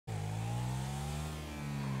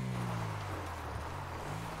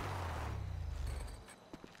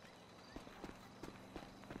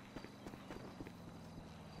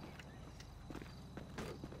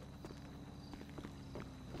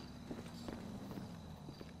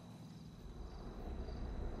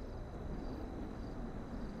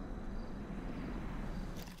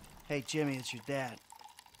Hey, Jimmy, it's your dad.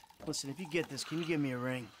 Listen, if you get this, can you give me a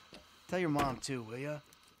ring? Tell your mom, too, will ya?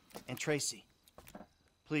 And Tracy.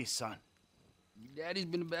 Please, son. Your daddy's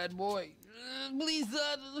been a bad boy. Please,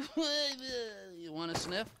 son. You want a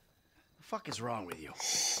sniff? The fuck is wrong with you?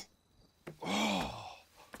 Oh.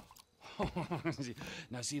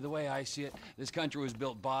 Now, see, the way I see it, this country was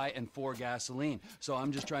built by and for gasoline. So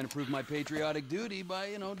I'm just trying to prove my patriotic duty by,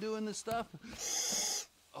 you know, doing this stuff.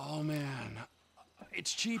 Oh, man.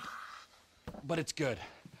 It's cheap, but it's good.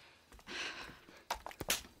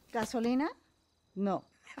 Gasolina? No.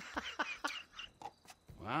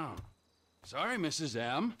 Wow. Sorry, Mrs.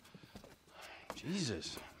 M.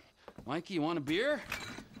 Jesus. Mikey, you want a beer?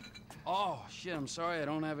 Oh, shit, I'm sorry I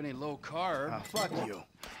don't have any low carb. Fuck you.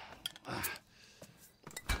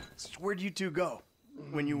 So where'd you two go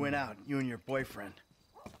when you went out, you and your boyfriend?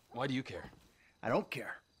 Why do you care? I don't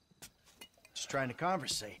care. Just trying to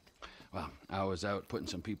conversate. Well, I was out putting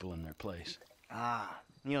some people in their place. Ah,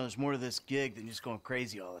 you know, there's more to this gig than just going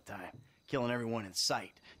crazy all the time, killing everyone in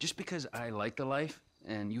sight. Just because I like the life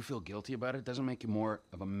and you feel guilty about it doesn't make you more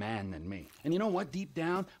of a man than me. And you know what? Deep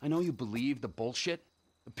down, I know you believe the bullshit.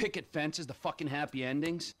 The picket fences, the fucking happy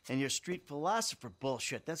endings. And your street philosopher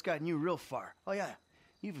bullshit, that's gotten you real far. Oh yeah,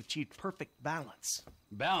 you've achieved perfect balance.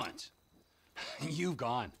 Balance? You've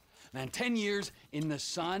gone. Man, 10 years in the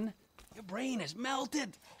sun, your brain has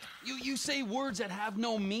melted. You say words that have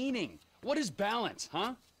no meaning. What is balance,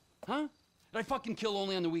 huh? Huh? Did I fucking kill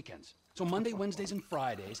only on the weekends? So Monday, Wednesdays, and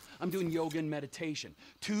Fridays, I'm doing yoga and meditation.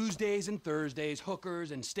 Tuesdays and Thursdays,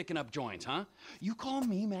 hookers and sticking up joints, huh? You call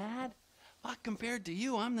me mad? Fuck, compared to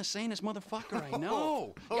you, I'm the sanest motherfucker I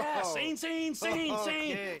know. Yeah, sane.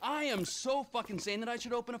 Okay. I am so fucking sane that I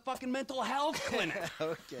should open a fucking mental health clinic.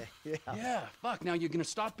 Okay, yeah. Yeah, fuck, now you're gonna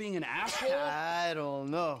stop being an asshole? I don't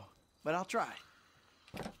know, but I'll try.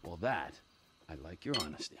 Well, that, I like your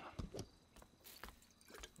honesty on.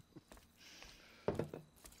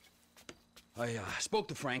 I spoke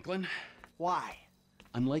to Franklin. Why?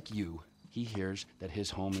 Unlike you, he hears that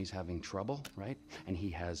his homie's having trouble, right? And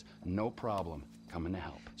he has no problem coming to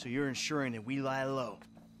help. So you're ensuring that we lie low.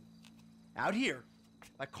 Out here,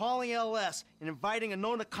 by calling LS and inviting a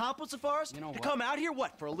known accomplice of ours to come out here,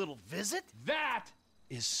 what, for a little visit? That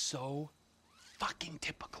is so fucking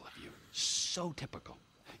typical of you. So typical.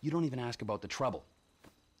 You don't even ask about the trouble.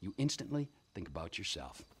 You instantly think about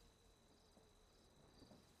yourself.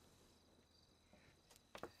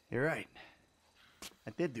 You're right. I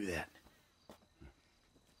did do that.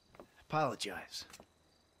 Apologize.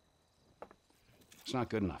 It's not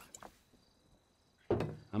good enough.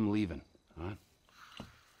 I'm leaving, huh? I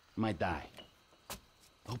might die. I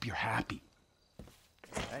hope you're happy.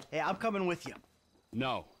 Right? Hey, I'm coming with you.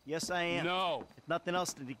 No. Yes, I am. No. If nothing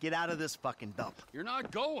else, to get out of this fucking dump. You're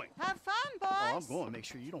not going. Have fun, boys. Oh, I'm going. Make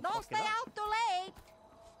sure you don't Don't fuck stay it up. out too late.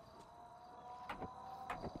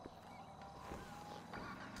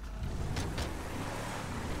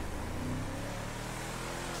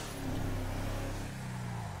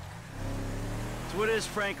 So what is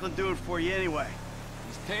Franklin doing for you anyway?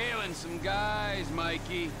 He's tailing some guys,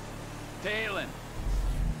 Mikey. Tailing.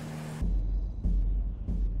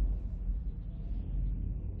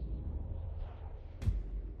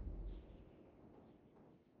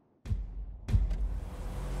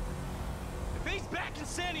 If he's back in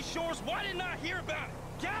Sandy Shores, why didn't I hear about it?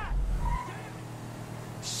 God!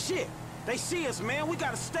 Shit! They see us, man. We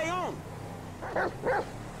gotta stay on.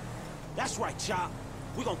 That's right, Chop.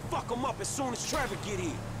 We gonna fuck them up as soon as Trevor get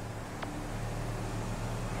here.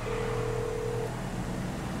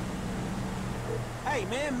 Hey,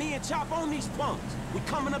 man, me and Chop on these punks. We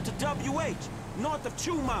coming up to WH, north of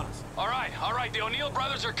Chumas. All right. The O'Neill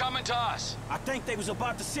brothers are coming to us. I think they was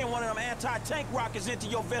about to send one of them anti-tank rockets into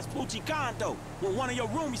your Vespucci condo when one of your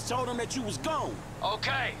roomies told them that you was gone.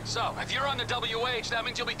 Okay, so if you're on the WH, that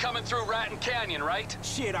means you'll be coming through Ratton Canyon, right?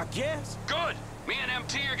 Shit, I guess. Good. Me and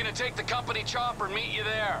MT are gonna take the company chopper and meet you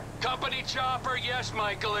there. Company chopper, yes,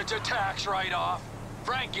 Michael, it's a tax write-off.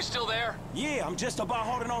 Frank, you still there? Yeah, I'm just about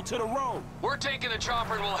holding on to the road. We're taking the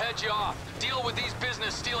chopper and we'll head you off. Deal with these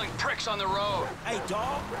business-stealing pricks on the road. Hey,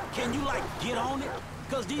 dawg, can you, like, get on it?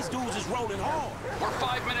 Because these dudes is rolling hard. We're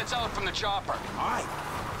 5 minutes out from the chopper. All right.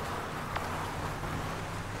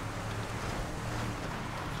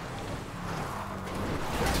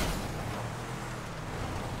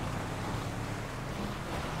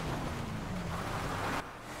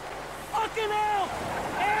 Fucking hell!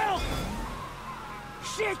 Help!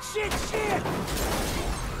 Shit!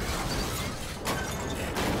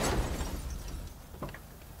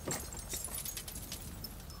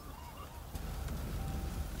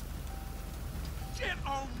 Get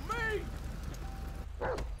on me!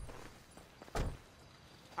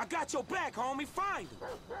 got your back, homie. Find him.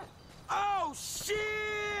 Oh,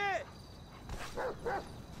 shit!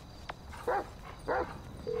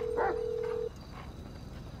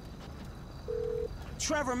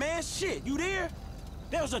 Trevor, man, shit, you there?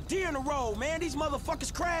 There was a deer in the road, man. These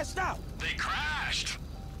motherfuckers crashed out. They crashed?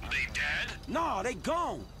 They dead? Nah, they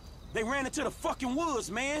gone. They ran into the fucking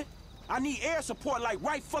woods, man. I need air support like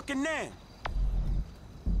right fucking now.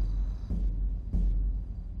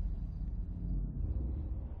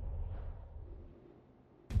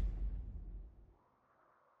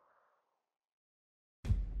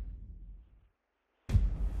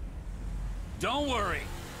 Don't worry.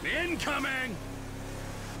 Incoming!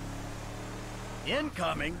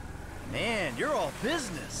 Incoming? Man, you're all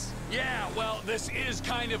business. Yeah, well, this is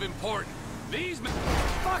kind of important. These men...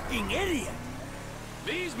 Fucking idiot!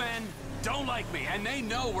 These men don't like me, and they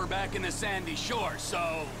know we're back in the sandy shore,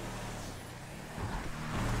 so...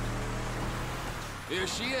 Here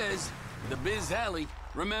she is, the Biz Alley.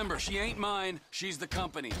 Remember, she ain't mine, she's the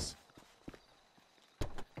company's.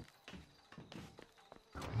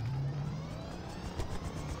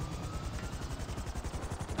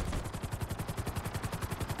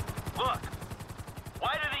 Look,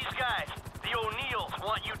 why do these guys, the O'Neills,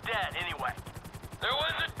 want you dead anyway? There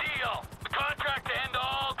was a deal. The contract to end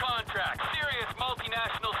all contracts. Serious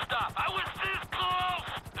multinational stuff. I was this close!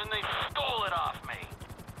 And they stole it off me.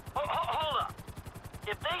 Hold up.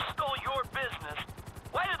 If they stole your business,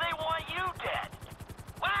 why do they want you dead?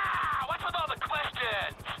 Wow! What's with all the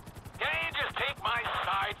questions? Can't you just take my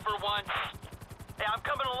side for once? Hey, I'm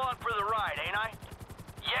coming along for the ride, ain't I?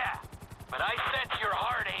 Yeah, but I sense your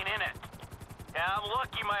heart ain't in it. Yeah, I'm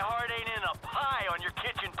lucky my heart ain't in a pie on your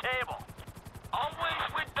kitchen table. Always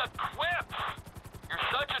with the quips. You're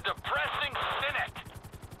such a depressing cynic.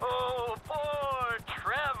 Oh, poor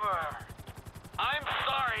Trevor. I'm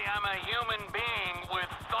sorry I'm a human being with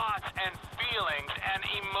thoughts and feelings and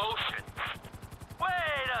emotions.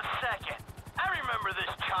 Wait a second. I remember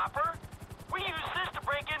this chopper. We used this to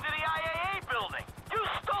break into the IAA building. You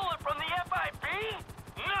stole it from the FIB?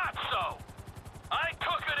 Not so. I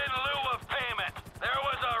took it in lieu of payment. There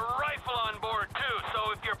was a rifle on board, too,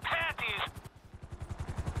 so if your panties...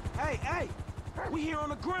 Hey, we here on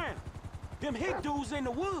the ground. Them hick dudes in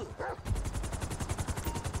the woods.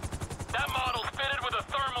 That model's fitted with a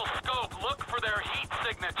thermal scope. Look for their heat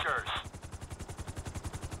signatures.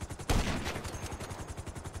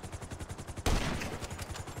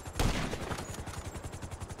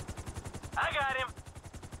 I got him.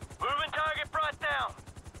 Moving target brought down.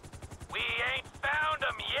 We ain't found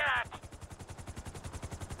him yet.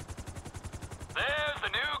 There's the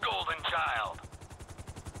new golden child.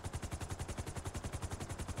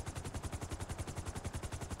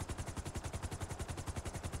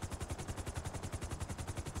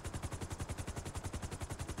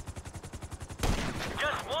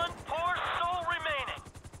 Just one poor soul remaining.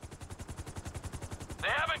 They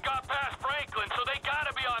haven't got past Franklin, so they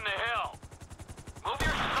gotta be on the hill. Move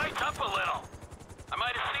your sights up a little. I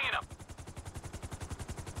might have seen him.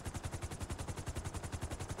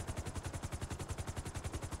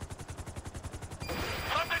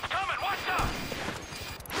 Something's coming, watch out!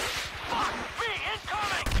 Fuck me,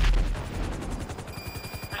 incoming!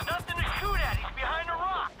 There's nothing to shoot at, he's behind a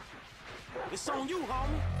rock. It's on you,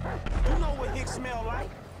 homie. You know what hick smell like.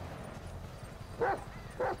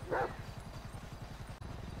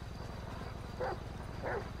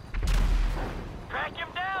 Track him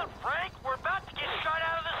down, Frank. We're about to get shot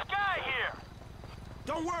out of the sky here.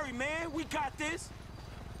 Don't worry, man. We got this.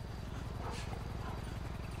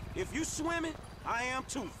 If you swimming, I am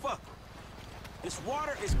too. Fuck it. This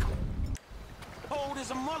water is cold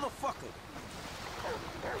as a motherfucker.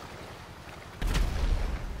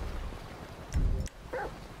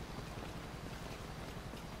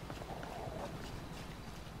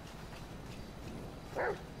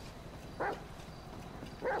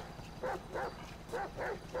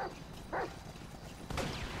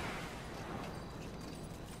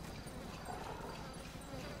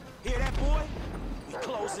 Hear that, boy? We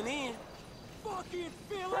closing in. Fucking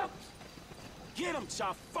Philip! Get him,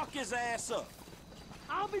 Chop. Fuck his ass up.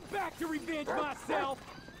 I'll be back to revenge myself!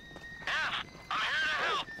 F, I'm here to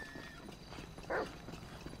help.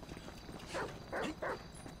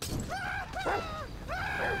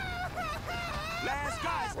 Last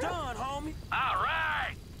guy's done, homie. All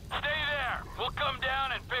right. Stay there. We'll come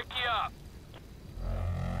down and pick you up.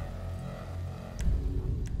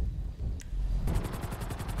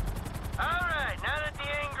 All right, now that the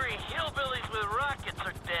angry hillbillies with rockets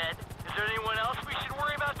are dead, is there anyone else we should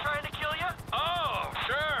worry about trying to kill you? Oh,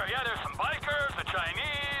 sure. Yeah, there's some bikers, the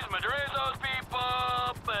Chinese, Madrizo's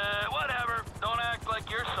people, whatever. Don't act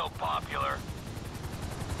like you're so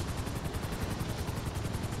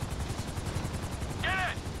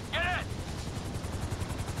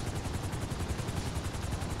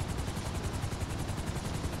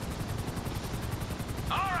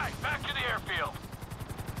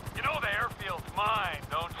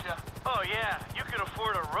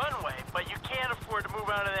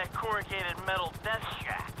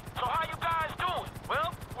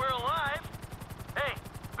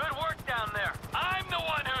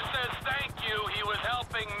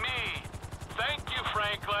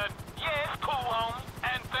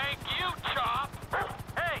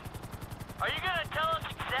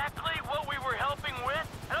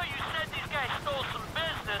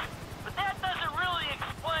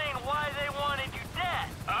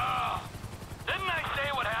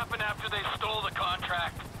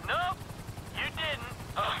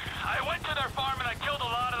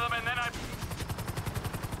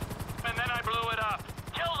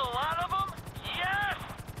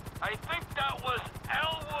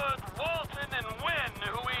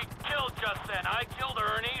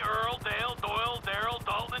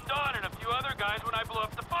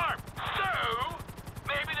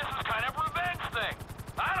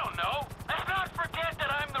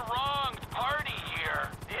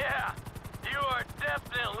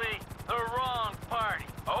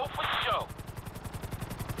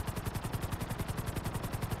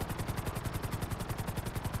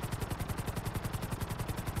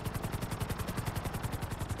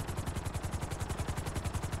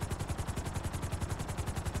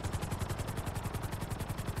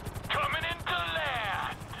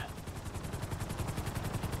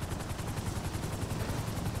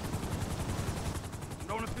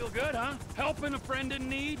that, huh? Helping a friend in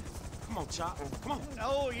need? Come on, Chop. Come on.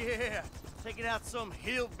 Oh, yeah. Taking out some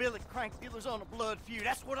hillbilly crank dealers on a blood feud.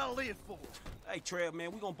 That's what I live for. Hey, Trev,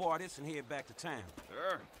 man, we gonna borrow this and head back to town.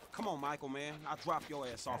 Sure. Come on, Michael, man. I'll drop your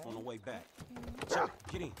ass off on the way back. Chop,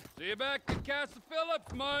 get in. See you back at Castle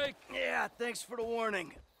Phillips, Mike. Yeah, thanks for the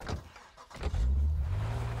warning.